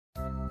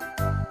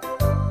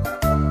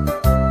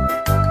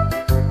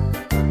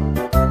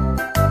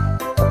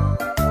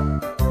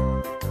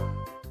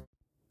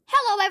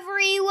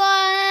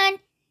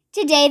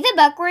Today the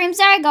Bookworms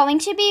are going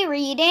to be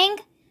reading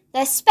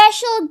The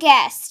Special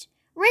Guest,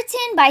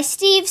 written by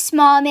Steve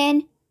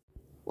Smallman.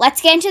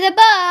 Let's get into the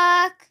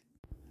book.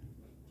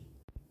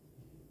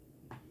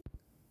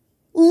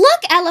 "Look,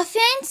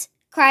 Elephant!"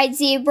 cried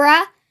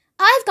Zebra.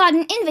 "I've got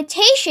an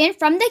invitation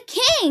from the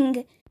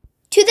king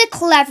to the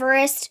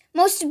cleverest,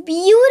 most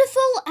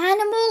beautiful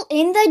animal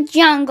in the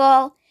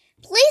jungle.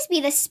 Please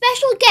be the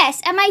special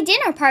guest at my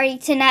dinner party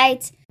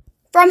tonight.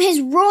 From His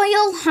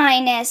Royal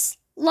Highness,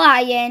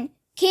 Lion,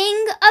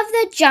 King of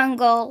the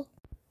Jungle."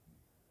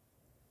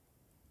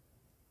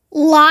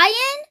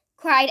 "Lion?"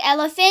 cried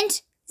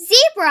Elephant.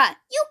 "Zebra,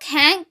 you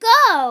can't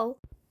go."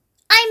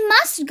 "I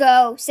must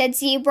go," said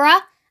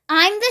Zebra.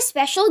 "I'm the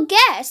special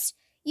guest.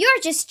 You're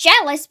just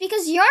jealous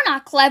because you're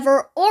not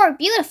clever or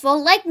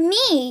beautiful like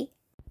me."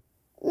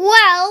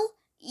 "Well,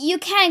 you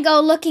can't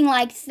go looking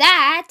like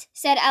that,"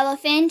 said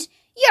Elephant.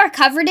 "You're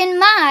covered in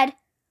mud."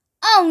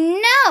 "Oh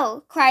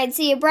no," cried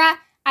Zebra.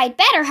 "I'd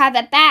better have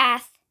a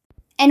bath."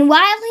 And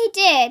while he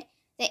did,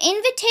 the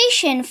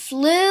invitation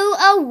flew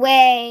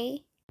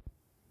away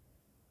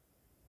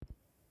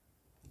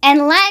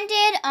and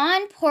landed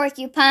on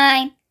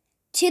Porcupine.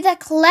 "To the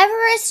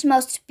cleverest,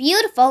 most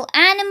beautiful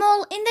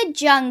animal in the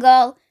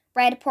jungle,"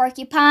 read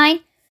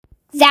Porcupine.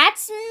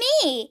 "That's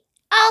me.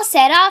 I'll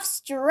set off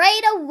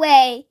straight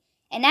away."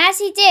 And as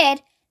he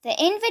did,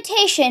 the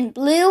invitation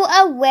blew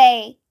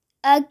away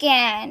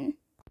again.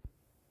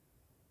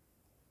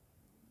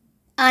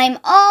 "I'm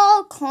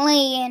all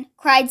clean,"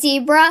 cried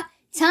Zebra.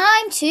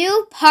 "Time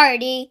to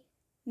party."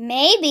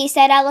 "Maybe,"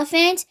 said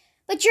Elephant,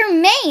 "but your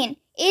mane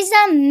is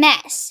a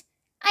mess."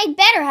 "I'd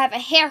better have a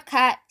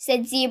haircut,"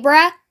 said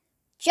Zebra.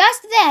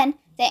 Just then,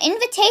 the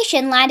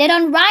invitation landed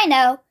on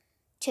Rhino.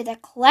 "To the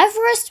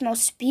cleverest,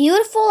 most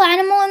beautiful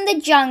animal in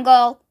the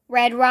jungle,"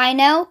 read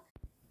Rhino.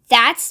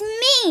 "That's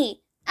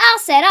me. I'll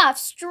set off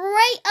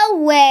straight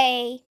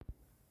away."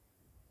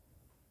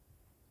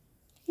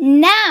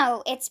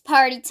 "Now it's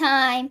party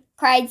time,"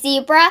 cried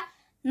Zebra.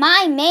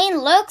 "My mane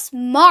looks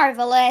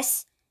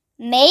marvelous."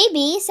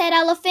 "Maybe," said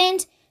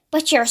Elephant,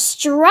 "but your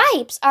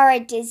stripes are a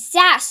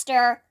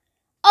disaster."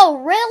 "Oh,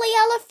 really,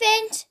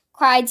 Elephant?"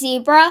 cried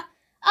Zebra.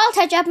 "I'll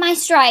touch up my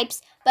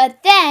stripes,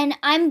 but then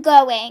I'm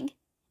going."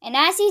 And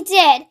as he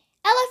did,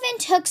 Elephant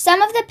took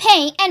some of the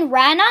paint and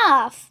ran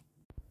off.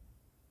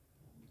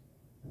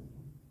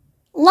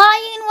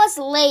 Lion was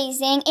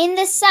lazing in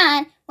the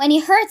sun when he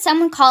heard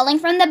someone calling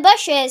from the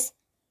bushes.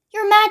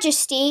 "Your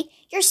Majesty,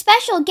 your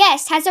special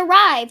guest has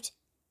arrived."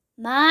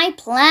 "My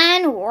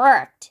plan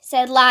worked,"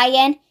 said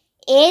Lion.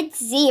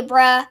 "It's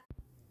Zebra."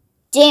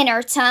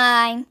 "Dinner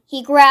time,"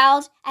 he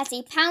growled as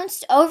he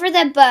pounced over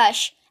the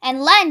bush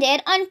and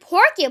landed on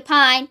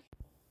Porcupine.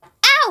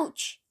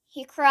 "Ouch!"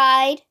 he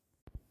cried.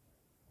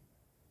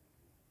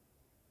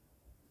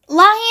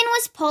 Lion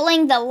was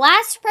pulling the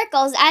last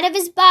prickles out of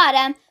his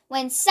bottom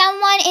when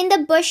someone in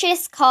the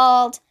bushes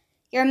called.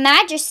 "Your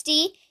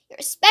Majesty,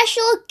 your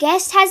special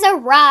guest has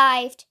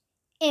arrived."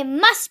 "It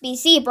must be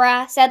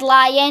Zebra," said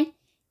Lion.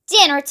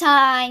 "Dinner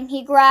time,"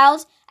 he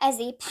growled as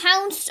he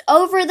pounced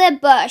over the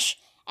bush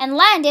and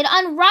landed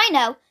on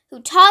Rhino, who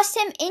tossed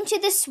him into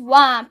the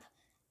swamp.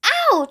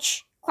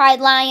 "Ouch!"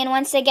 cried Lion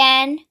once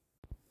again.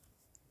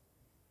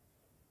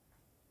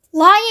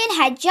 Lion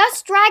had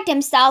just dragged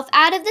himself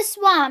out of the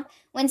swamp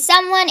when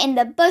someone in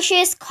the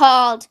bushes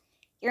called.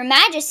 "Your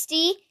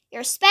Majesty,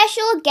 your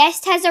special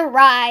guest has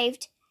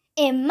arrived."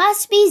 "It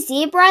must be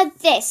Zebra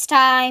this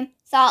time,"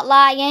 thought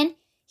Lion.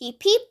 He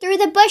peeped through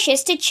the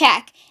bushes to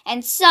check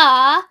and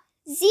saw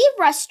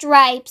zebra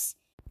stripes.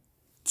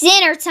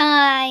 "Dinner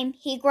time,"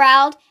 he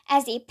growled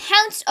as he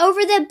pounced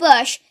over the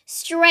bush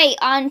straight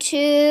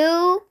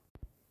onto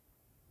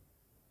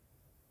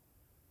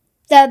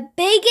the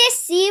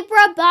biggest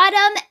zebra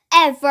bottom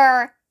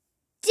ever.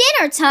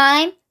 "Dinner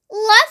time?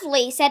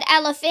 Lovely," said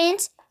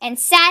Elephant, and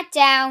sat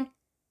down.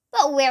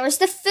 "But where's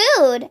the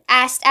food?"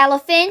 asked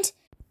Elephant.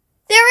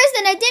 "There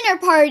isn't a dinner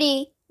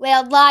party,"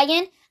 wailed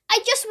Lion. "I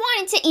just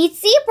wanted to eat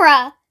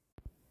Zebra."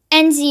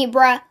 And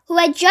Zebra, who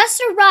had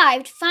just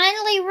arrived,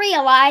 finally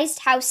realized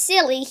how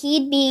silly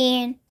he'd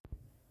been.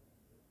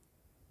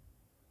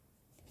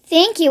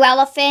 "Thank you,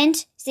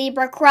 Elephant,"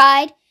 Zebra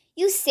cried.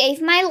 "You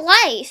saved my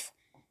life.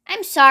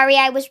 I'm sorry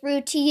I was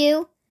rude to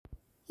you.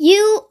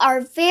 You are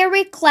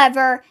very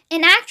clever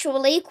and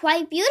actually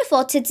quite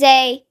beautiful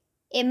today.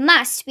 It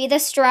must be the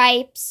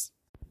stripes."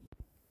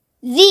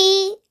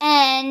 The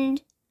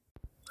end.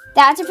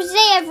 That's it for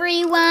today,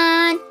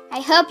 everyone. I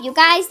hope you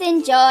guys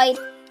enjoyed.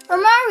 For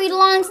more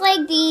read-alongs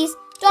like these,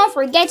 don't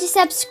forget to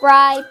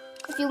subscribe.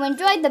 If you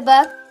enjoyed the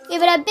book,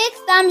 give it a big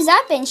thumbs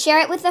up and share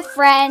it with a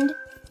friend.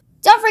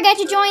 Don't forget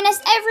to join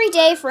us every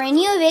day for a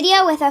new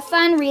video with a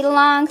fun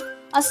read-along.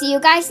 I'll see you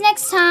guys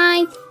next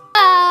time.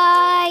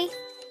 Bye!